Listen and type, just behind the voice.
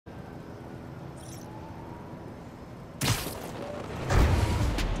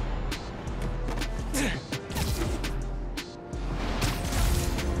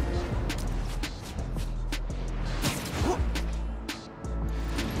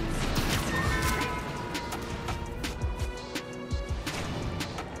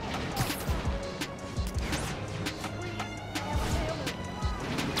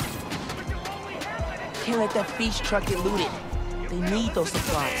can't let that feast truck get looted. They need those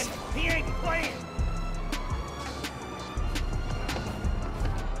supplies. He ain't playing!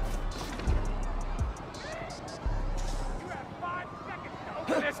 You have 5 seconds to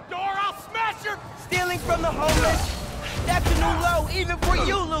open this door, I'll smash her! Stealing from the homeless? That's a new low, even for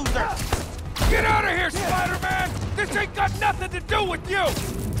you, loser! Get out of here, Spider-Man! This ain't got nothing to do with you! Watch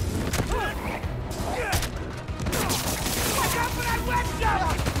out for that web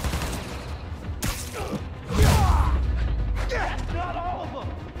shot! Not all of them!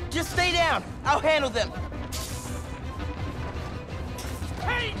 Just stay down. I'll handle them.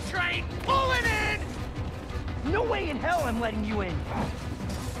 Hey, train! Pull it in! No way in hell I'm letting you in.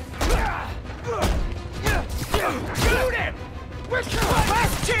 Shoot him! Where's your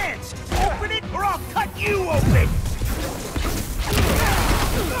last chance? Open it or I'll cut you open!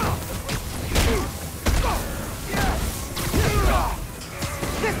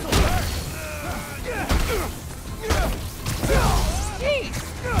 Jeez!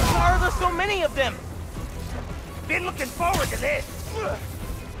 Why are there so many of them? Been looking forward to this!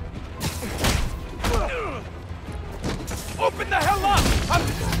 Open the hell up!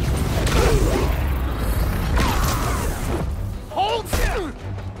 Hold! Who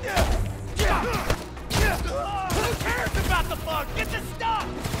cares about the bug? Get the stuff!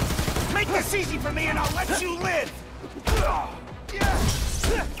 Make this easy for me and I'll let you live!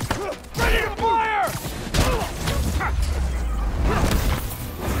 Ready to fire!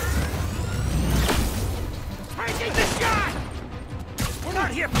 Taking the shot! We're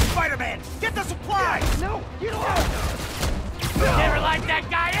not here for Spider-Man! Get the supplies! No, get off! Never liked that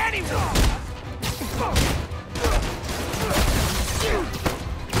guy anyway!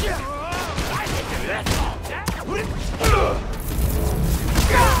 I can do this all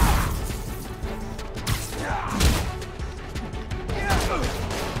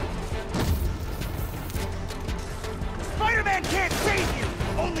Spider-Man can't save you!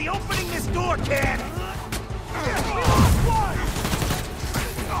 Only opening this door can!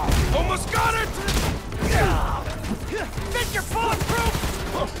 Almost got it! Think you're bulletproof?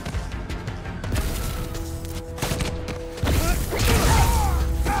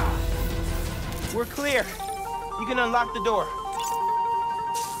 We're clear. You can unlock the door.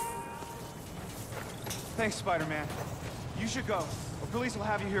 Thanks, Spider-Man. You should go, or police will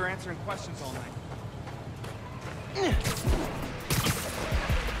have you here answering questions all night.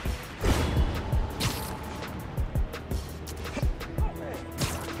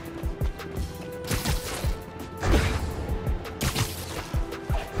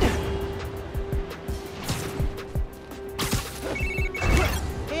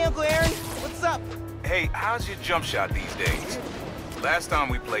 Hey, Uncle Aaron. What's up? Hey, how's your jump shot these days? Last time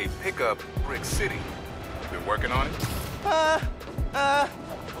we played pickup Brick City. Been working on it?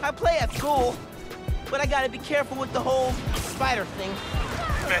 I play at school, but I gotta be careful with the whole spider thing.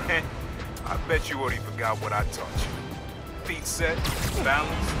 Man, I bet you already forgot what I taught you. Feet set,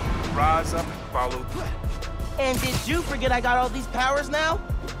 balance, rise up, and follow through. And did you forget I got all these powers now?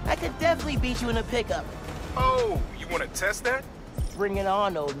 I could definitely beat you in a pickup. Oh, you want to test that? Bring it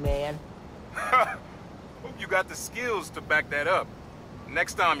on, old man. Hope you got the skills to back that up.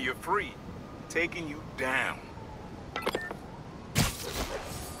 Next time you're free, taking you down.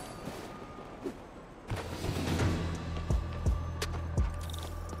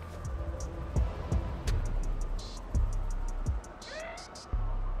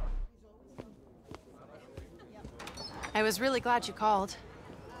 I was really glad you called.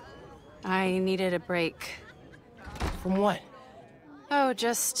 I needed a break. From what? Oh,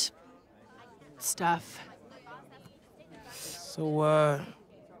 just... stuff. So,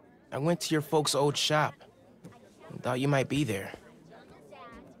 I went to your folks' old shop. Thought you might be there.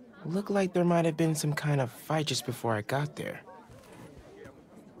 Looked like there might have been some kind of fight just before I got there.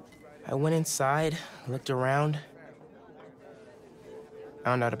 I went inside, looked around.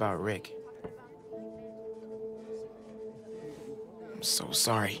 Found out about Rick. I'm so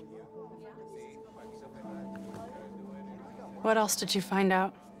sorry. What else did you find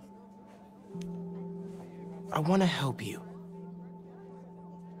out? I want to help you.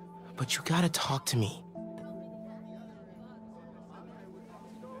 But you gotta talk to me.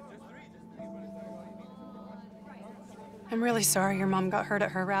 I'm really sorry your mom got hurt at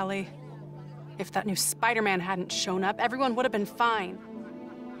her rally. If that new Spider-Man hadn't shown up, everyone would have been fine.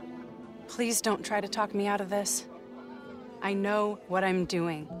 Please don't try to talk me out of this. I know what I'm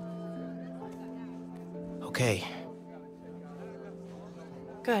doing. Okay.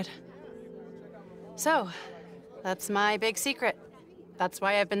 Good. So, that's my big secret. That's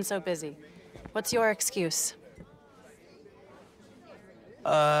why I've been so busy. What's your excuse?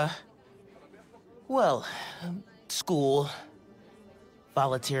 Well, school,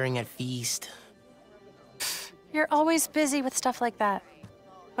 volunteering at Feast. You're always busy with stuff like that.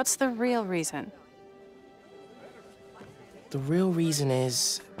 What's the real reason? The real reason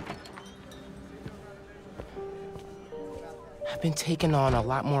is... I've been taking on a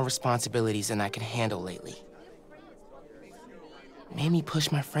lot more responsibilities than I can handle lately. Made me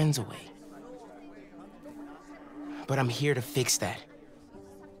push my friends away. But I'm here to fix that.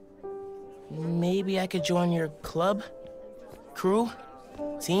 Maybe I could join your club? Crew?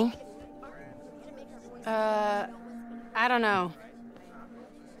 Team? I don't know.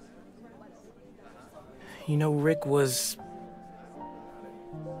 You know, Rick was...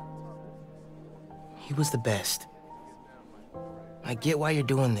 He was the best. I get why you're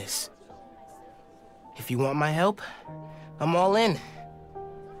doing this. If you want my help, I'm all in.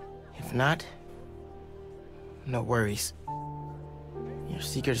 If not, no worries. Your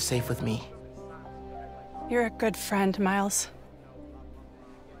secret is safe with me. You're a good friend, Miles.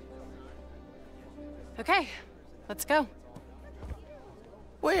 Okay, let's go.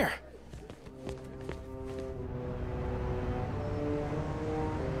 Where?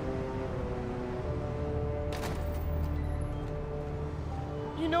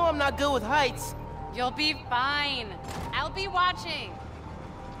 You know I'm not good with heights. You'll be fine. I'll be watching.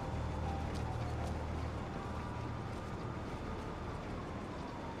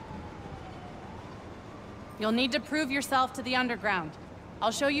 You'll need to prove yourself to the underground.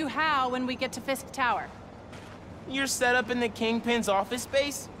 I'll show you how when we get to Fisk Tower. You're set up in the Kingpin's office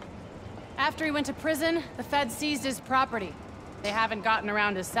space? After he went to prison, the Fed seized his property. They haven't gotten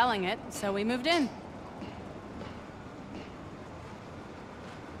around to selling it, so we moved in.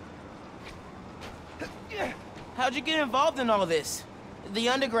 How'd you get involved in all this? The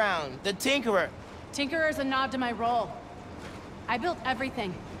underground, the Tinkerer. Tinkerer's a nod to my role. I built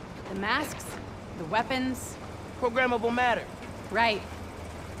everything. The masks, the weapons. Programmable matter. Right.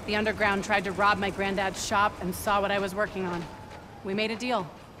 The underground tried to rob my granddad's shop and saw what I was working on. We made a deal.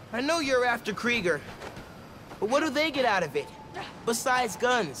 I know you're after Krieger, but what do they get out of it? Besides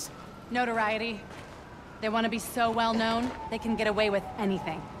guns? Notoriety. They want to be so well known, they can get away with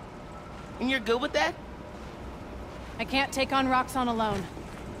anything. And you're good with that? I can't take on Roxxon alone.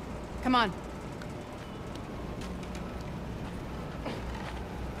 Come on.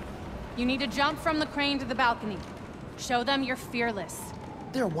 You need to jump from the crane to the balcony. Show them you're fearless.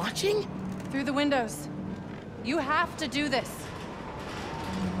 They're watching? Through the windows. You have to do this.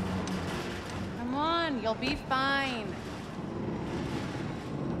 Come on, you'll be fine.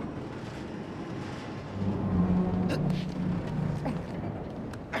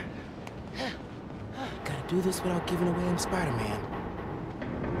 Gotta do this without giving away I'm Spider-Man.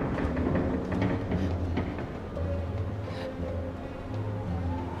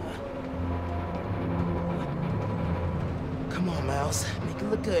 Come on, Miles. Make it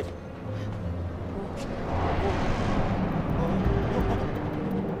look good.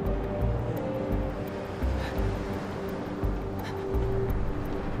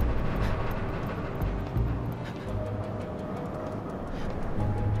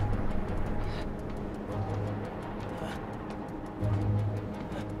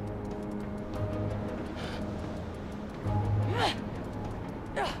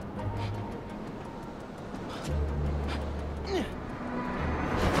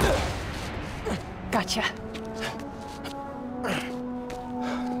 Gotcha.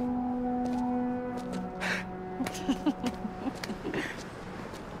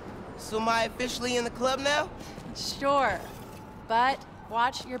 So am I officially in the club now? Sure. But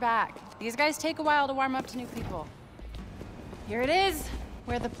watch your back. These guys take a while to warm up to new people. Here it is,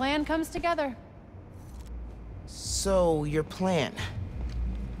 where the plan comes together. So, your plan.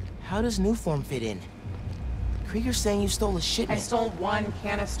 How does Newform fit in? Krieger's saying you stole a I shipment. stole one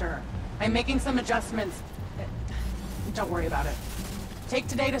canister. I'm making some adjustments. Don't worry about it. Take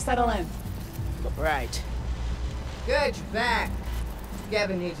today to settle in. Right. Good, you're back.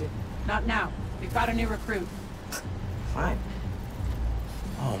 Gavin needs you. Not now. We've got a new recruit. Fine.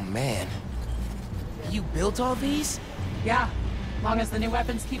 Oh, man. You built all these? Yeah. Long as the new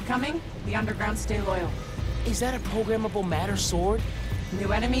weapons keep coming, the underground stay loyal. Is that a programmable matter sword?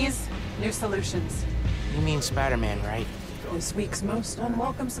 New enemies, new solutions. You mean Spider-Man, right? This week's most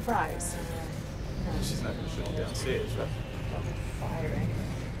unwelcome surprise. She's not gonna show you downstairs, right? Firing.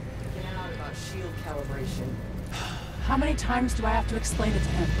 Get out about shield calibration. How many times do I have to explain it to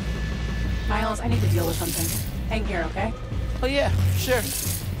him? Miles, I need to deal with something. Hang here, okay? Oh, yeah, sure.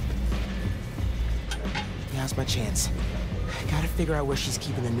 Now's my chance. I gotta figure out where she's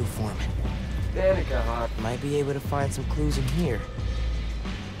keeping the new form. Danica, huh? Might be able to find some clues in here.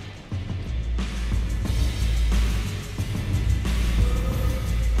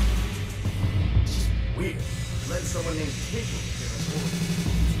 someone named Pickle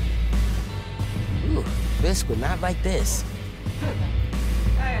Ooh, Fisk would not like this.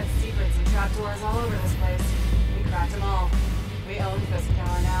 I got secrets and trapdoors all over this place. We cracked them all. We own Fisk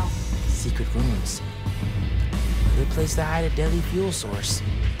Tower now. Secret rooms. Good place to hide a deadly fuel source.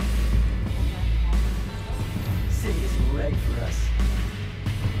 City isn't ready for us.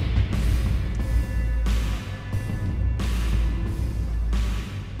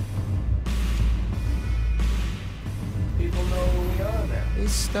 People know who we are now.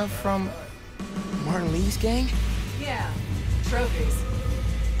 This stuff from Martin Lee's gang? Yeah, trophies.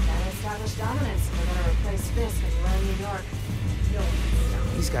 Gotta establish dominance if we're gonna replace Fisk and run New York. No one can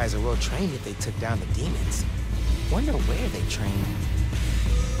stop. These guys are well trained if they took down the demons. Wonder where they trained.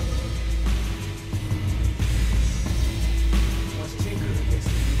 Once Tinker gets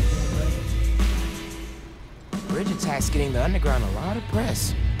the people ready. Bridge attack's getting the underground a lot of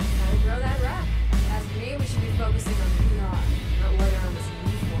press. Gotta grow that rap. As for me, we should be focusing on PR, not later on this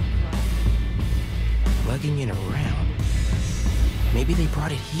uniform crap. Lugging it around. Maybe they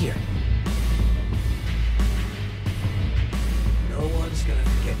brought it here. No one's gonna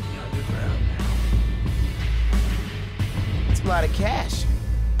forget the underground now. It's a lot of cash.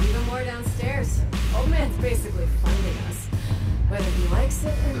 Even more downstairs. Old man's basically funding us, whether he likes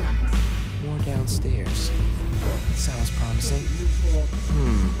it or not. More downstairs. Sounds promising.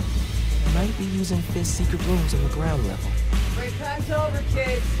 Might be using Fisk's secret rooms on the ground level. Break time's over,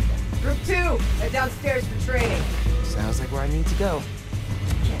 kids. Group 2, head downstairs for training. Sounds like where I need to go.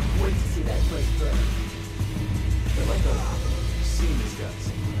 Can't wait to see that place burn. Feel like I've seen this guy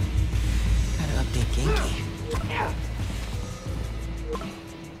somewhere. Gotta update Genki.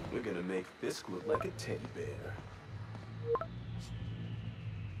 We're gonna make Fisk look like a teddy bear.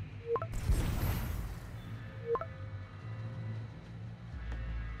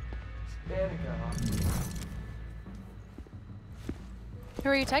 Who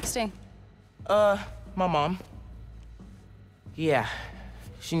are you texting? My mom. Yeah,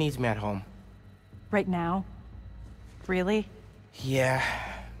 she needs me at home. Right now? Really? Yeah,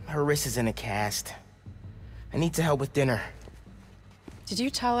 her wrist is in a cast. I need to help with dinner. Did you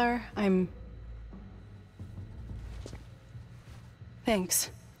tell her I'm... Thanks.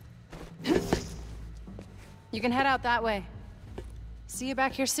 You can head out that way. See you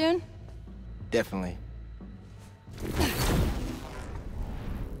back here soon? Definitely.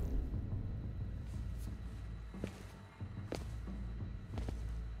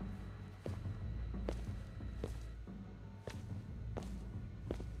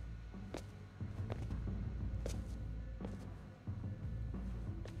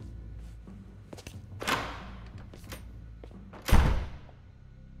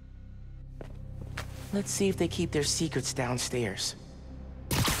 Let's see if they keep their secrets downstairs.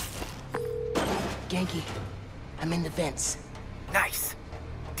 Genki, I'm in the vents. Nice.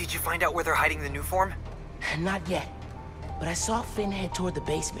 Did you find out where they're hiding the new form? Not yet, but I saw Finn head toward the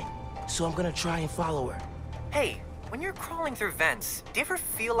basement, so I'm gonna try and follow her. Hey, when you're crawling through vents, do you ever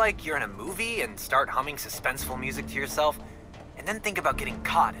feel like you're in a movie and start humming suspenseful music to yourself? And then think about getting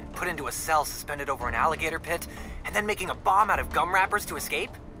caught and put into a cell suspended over an alligator pit, and then making a bomb out of gum wrappers to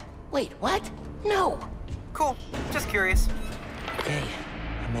escape? Wait, what? No! Cool. Just curious. Okay,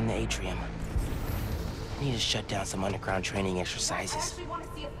 I'm in the atrium. I need to shut down some underground training exercises.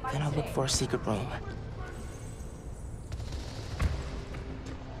 Then I'll look for a secret room.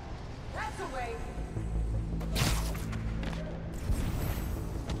 That's a way.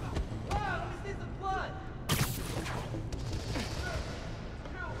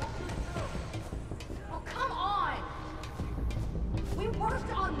 Oh, come on! We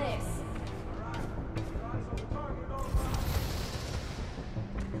worked on this!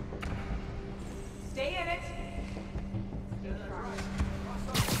 Stay in it!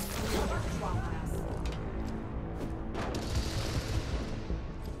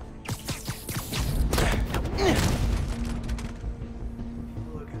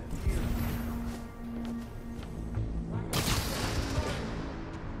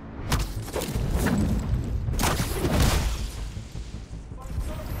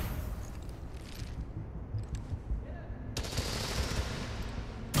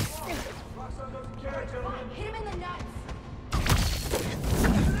 Hit him in the nuts!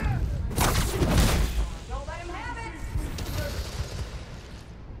 Don't let him have it!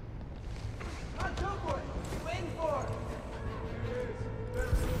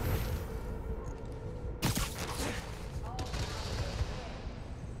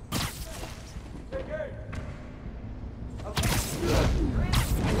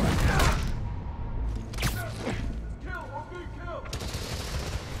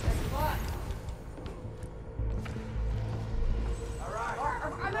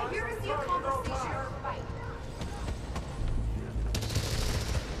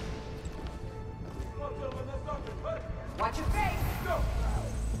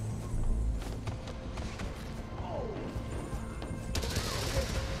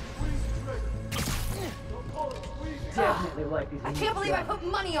 I can't believe I put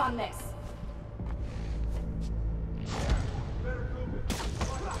money on this!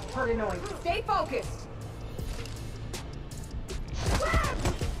 Pretty annoying. Stay focused!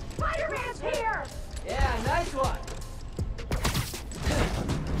 Spider-Man's here! Yeah, nice one.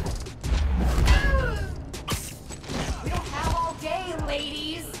 We don't have all day,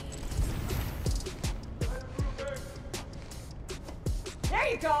 ladies! There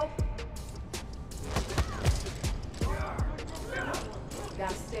you go!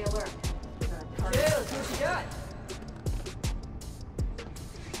 Gotta stay alert. Yeah, let's see what you got.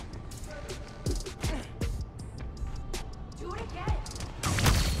 Do it again!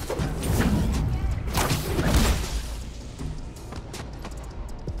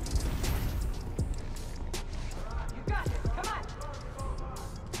 You got this. Come on.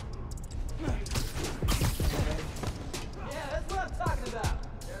 Yeah, that's what I'm talking about.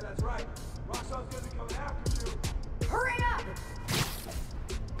 Yeah, that's right. Roxxon's gonna be coming after you. Hurry up!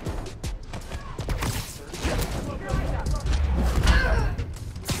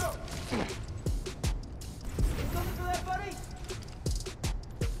 You coming for that, buddy?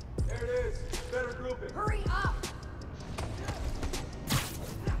 There it is. Better group it. Hurry up!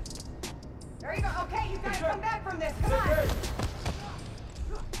 There you go. Okay, you gotta come back from this. Come on!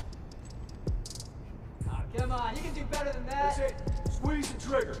 Oh, come on. You can do better than that. That's it. Squeeze the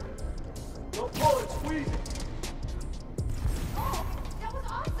trigger. Don't pull it, squeeze it. Oh, that was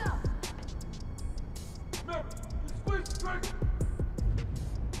awesome! Remember, you squeeze the trigger.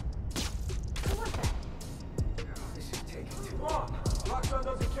 Who was that? This is taking too long. Roxxon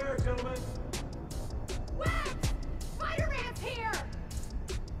doesn't care, gentlemen. Wax! Spider-Man's here!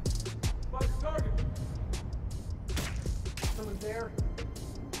 By the target. Someone there?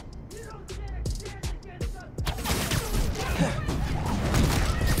 You don't stand a chance against us!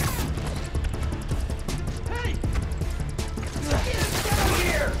 Hey! Get out of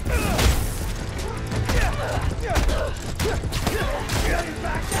here! Get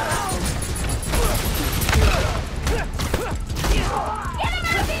back down! Get him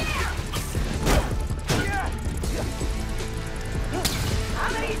out of here! How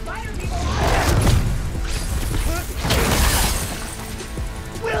many spider people are there?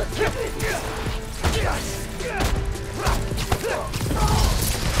 We'll keep it!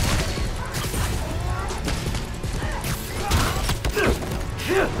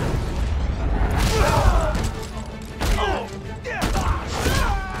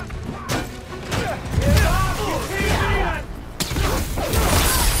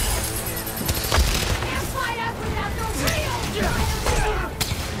 Can't fight us without the real!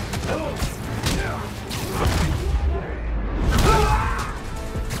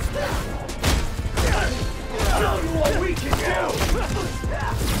 Show you what we can do!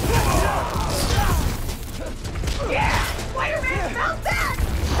 Yeah! Spider-Man felt that!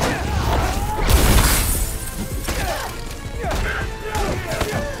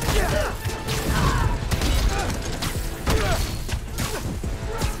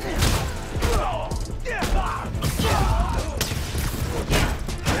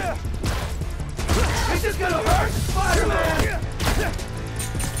 This is gonna hurt, Spider-Man!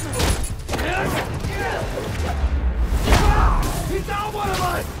 He's not one of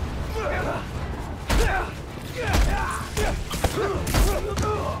us!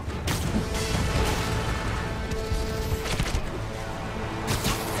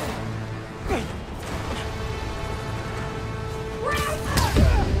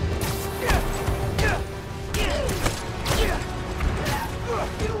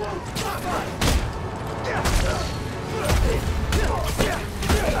 You won't stop us!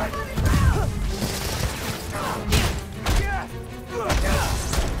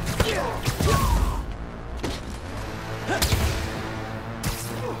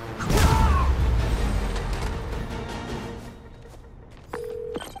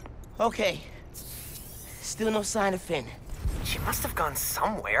 Okay. Still no sign of Finn. She must have gone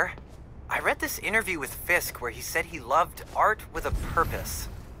somewhere. I read this interview with Fisk where he said he loved art with a purpose.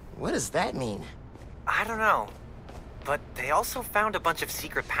 What does that mean? I don't know. But they also found a bunch of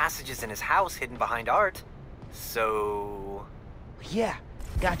secret passages in his house hidden behind art. So... Yeah,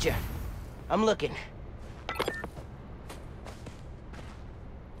 gotcha. I'm looking.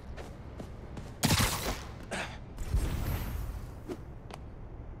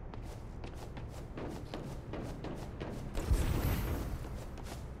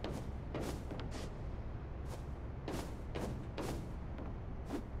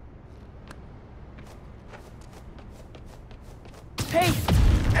 Hey!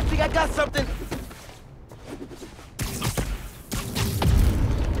 I think I got something!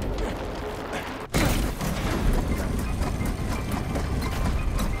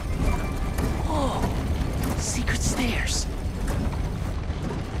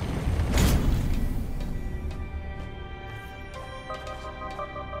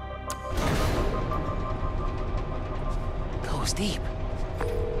 goes deep.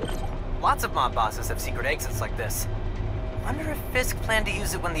 Lots of mob bosses have secret exits like this. Wonder if Fisk planned to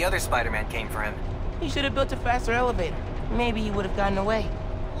use it when the other Spider-Man came for him. He should have built a faster elevator. Maybe he would have gotten away.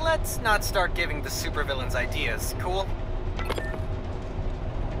 Let's not start giving the supervillains ideas, cool? You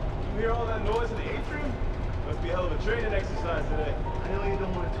hear all that noise in the atrium? Must be a hell of a training exercise today. I know you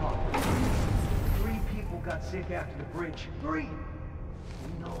don't want to talk. 3 people got sick after the bridge. 3! You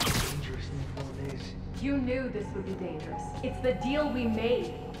know how dangerous Nuform is. You knew this would be dangerous. It's the deal we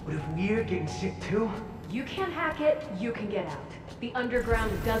made. But if we're getting sick too? You can't hack it, you can get out. The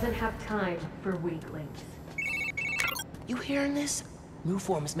underground doesn't have time for weaklings. You hearing this?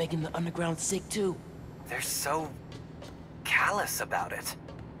 Nuform is making the underground sick too. They're so callous about it.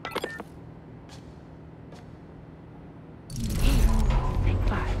 Take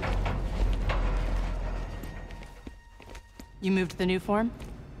 5. You moved the new form?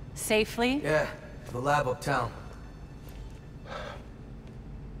 Safely? Yeah, the lab uptown.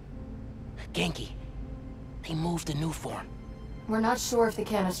 Genki, they moved the Nuform. We're not sure if the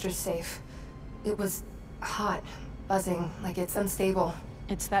canister's safe. It was hot, buzzing, like it's unstable.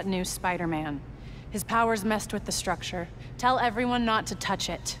 It's that new Spider-Man. His powers messed with the structure. Tell everyone not to touch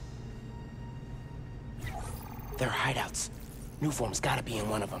it. They're hideouts. Nuform's gotta be in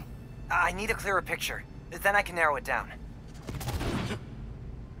one of them. I need a clearer picture. Then I can narrow it down.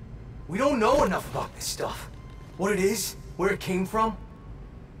 We don't know enough about this stuff. What it is, where it came from.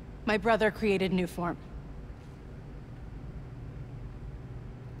 My brother created Nuform.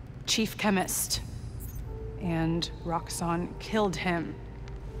 Chief chemist. And Roxxon killed him.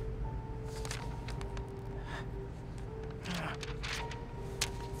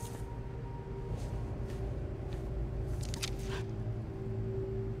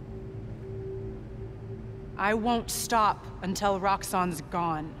 I won't stop until Roxxon's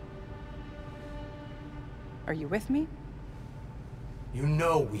gone. Are you with me? You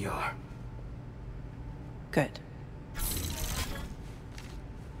know we are. Good.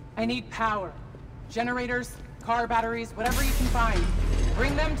 I need power. Generators, car batteries, whatever you can find.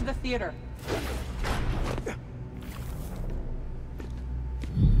 Bring them to the theater.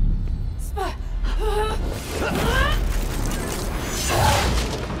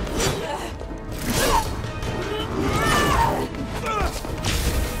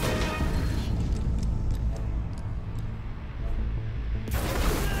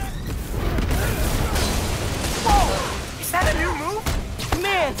 Is that a new move?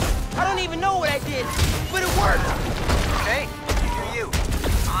 Man, I don't even know what I did, but it worked! Okay, you do you.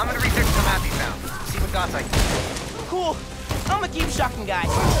 I'm gonna research the map you found. See what dots I can. Cool. I'm gonna keep shocking guys.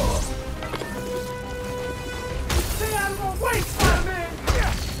 Stay out of my way, Spider-Man!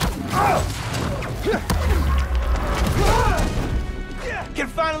 Can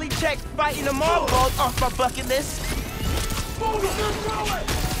finally check fighting the mob balls off my bucket list.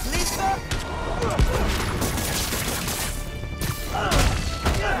 Lisa?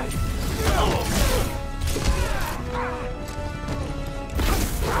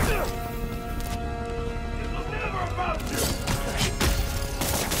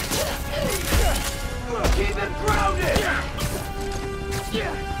 Keep him grounded!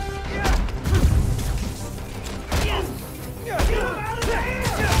 Get him out of there!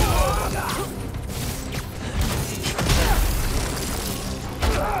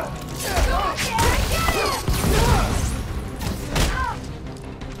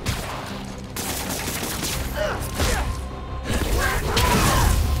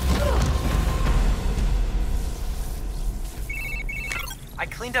 I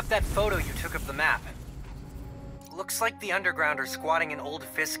cleaned up that photo you took of the map. Looks like the underground are squatting in old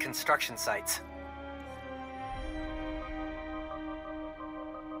Fisk construction sites.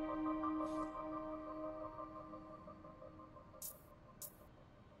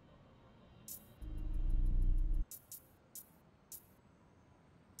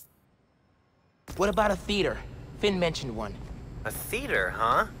 What about a theater? Finn mentioned one. A theater,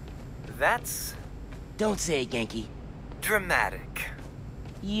 huh? That's Don't say it, Genki. dramatic.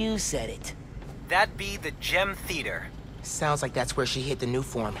 You said it. That'd be the Gem Theater. Sounds like that's where she hit the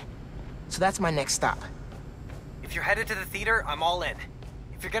Nuform. So that's my next stop. If you're headed to the theater, I'm all in.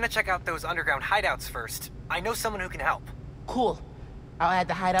 If you're gonna check out those underground hideouts first, I know someone who can help. Cool. I'll add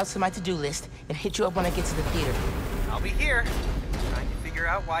the hideouts to my to-do list and hit you up when I get to the theater. I'll be here, trying to figure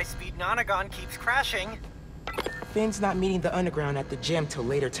out why Speed Nonagon keeps crashing. Finn's not meeting the underground at the gym till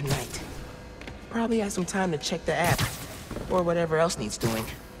later tonight. Probably has some time to check the app, or whatever else needs doing.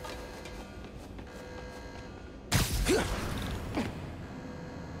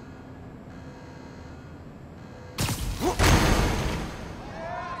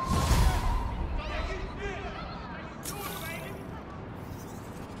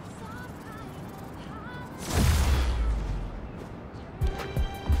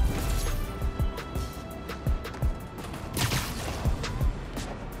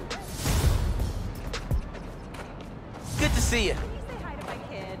 see ya. Say hi to my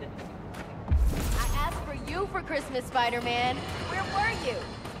kid. I asked for you for Christmas, Spider-Man. Where were you?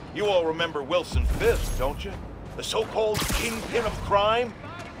 You all remember Wilson Fisk, don't you? The so-called kingpin of crime?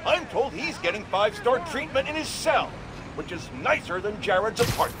 I'm told he's getting 5-star treatment in his cell, which is nicer than Jared's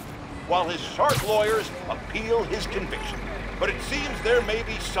apartment, while his shark lawyers appeal his conviction. But it seems there may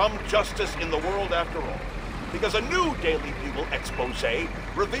be some justice in the world after all, because a new Daily Bugle expose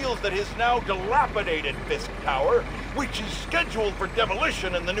reveals that his now dilapidated Fisk Tower, which is scheduled for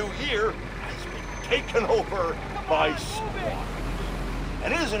demolition in the new year, has been taken over by squatters.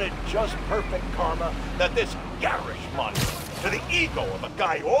 And isn't it just perfect karma that this garish monument to the ego of a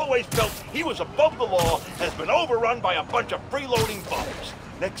guy who always felt he was above the law has been overrun by a bunch of freeloading bums?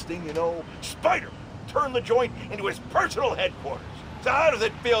 Next thing you know, Spider-Man turned the joint into his personal headquarters. So how does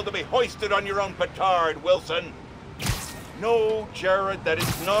it feel to be hoisted on your own petard, Wilson? No, Jared, that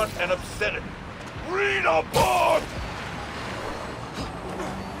is not an obscenity. Read a book!